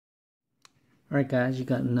Alright guys, you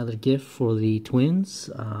got another gift for the twins.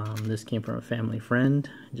 This came from a family friend.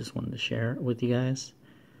 Just wanted to share it with you guys.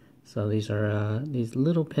 So these are these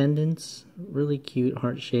little pendants, really cute,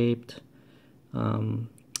 heart-shaped.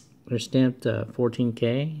 They're stamped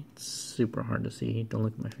 14K. It's super hard to see. Don't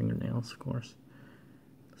look at my fingernails, of course.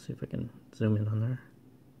 Let's see if I can zoom in on there.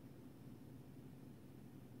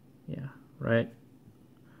 Yeah, right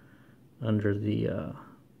under the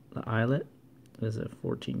eyelet is a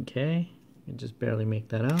 14K. You can just barely make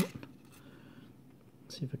that out.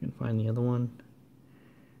 Let's see if I can find the other one.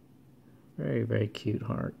 Very, very cute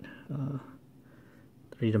heart.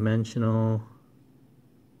 Three-dimensional.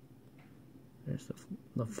 There's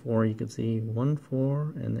the 4 you can see. 1,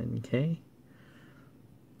 4, and then K.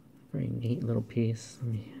 Very neat little piece.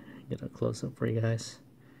 Let me get a close-up for you guys.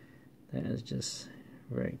 That is just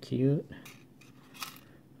very cute.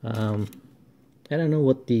 I don't know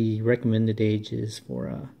what the recommended age is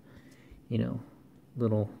for, you know,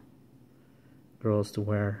 little girls to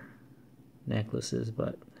wear necklaces,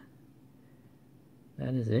 but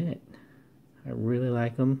that is it. I really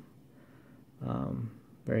like them.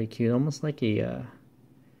 Very cute, almost like a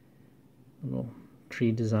little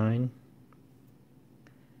tree design,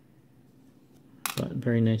 but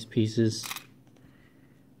very nice pieces.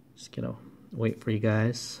 Just gonna wait for you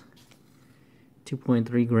guys.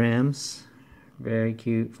 2.3 grams. Very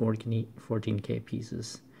cute 14K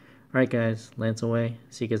pieces. Alright guys, Lance away.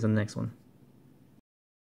 See you guys in the next one.